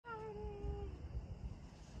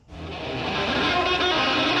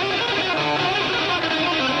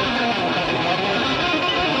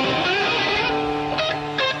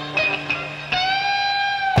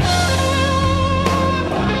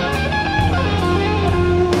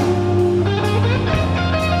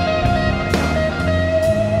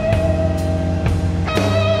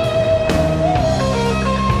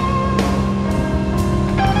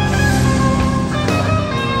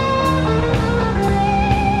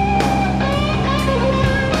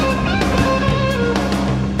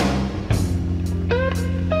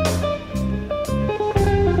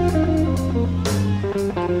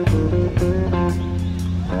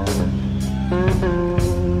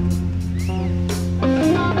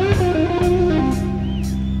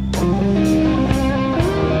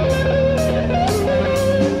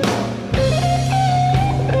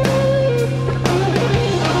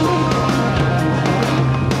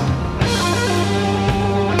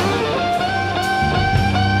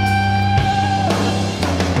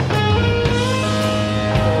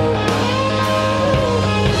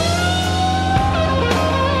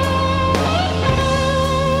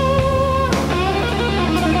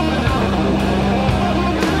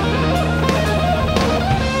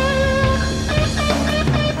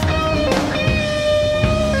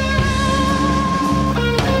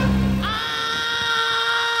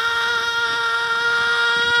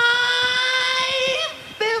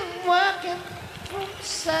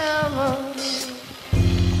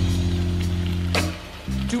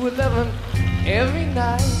to 11 every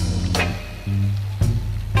night.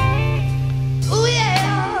 Oh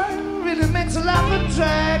yeah, really makes a lot of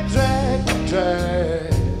drag, drag,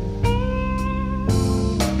 drag.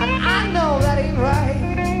 And I know that ain't right.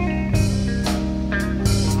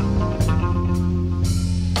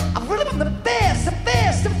 I'm really from the best of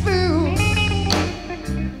food.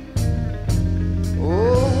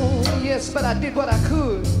 Oh yes, but I did what I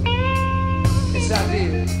could. Yes, I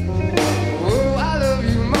did. Oh, I love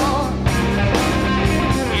you more.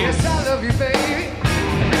 Yes, I love you, baby.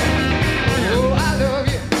 Oh, I love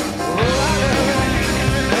you. Oh, I love you.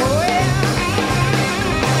 Oh, yeah.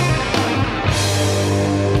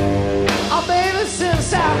 Oh, baby,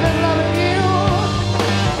 since I've been loving you,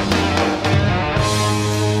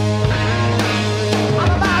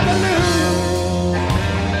 I'm about to lose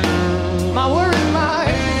my worried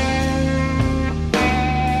mind.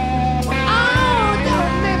 Oh,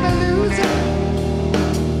 don't make me lose it.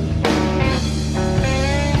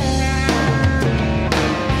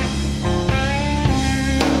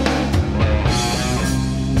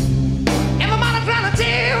 Everybody trying to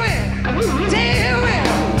tell me,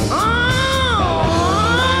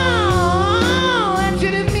 that you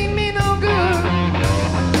didn't mean me no good.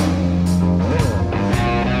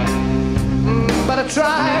 But I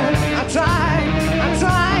tried.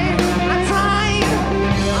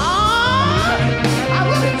 Oh, I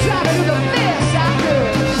really tried to do the best I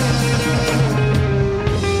could.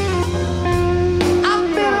 I've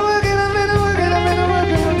been working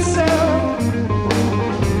myself.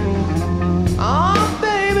 Oh,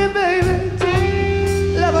 baby,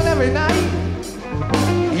 loving every night.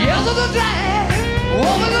 Yes, to the drag,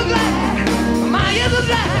 over the drag, my yes to the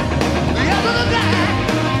drag, yes to the drag.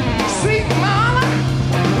 Sweet mama,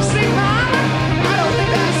 I don't think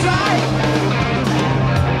that's right.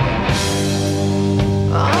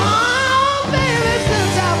 Oh, baby,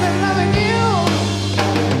 since I've been loving you,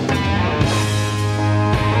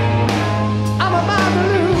 I'm about to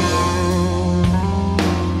lose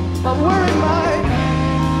my worried mind.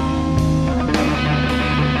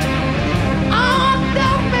 Oh,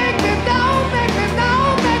 don't make me lose it.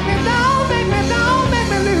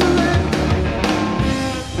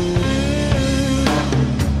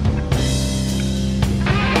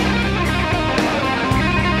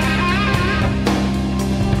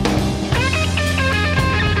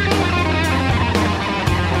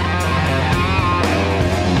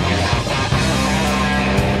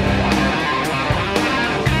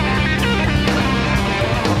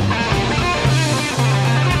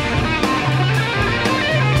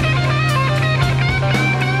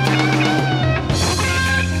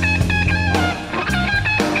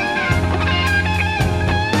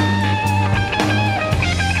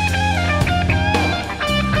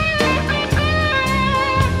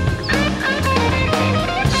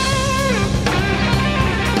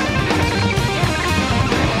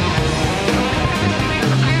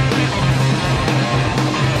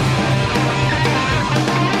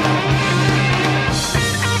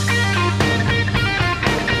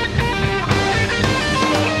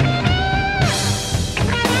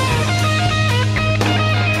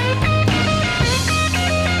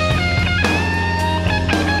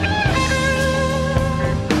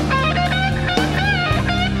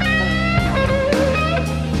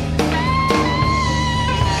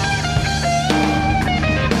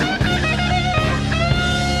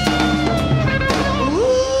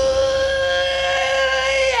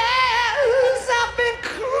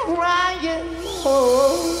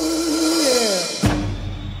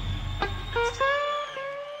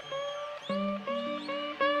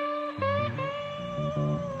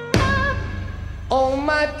 Oh,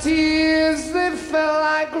 my tears, they fell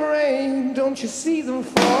like rain. Don't you see them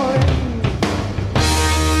falling?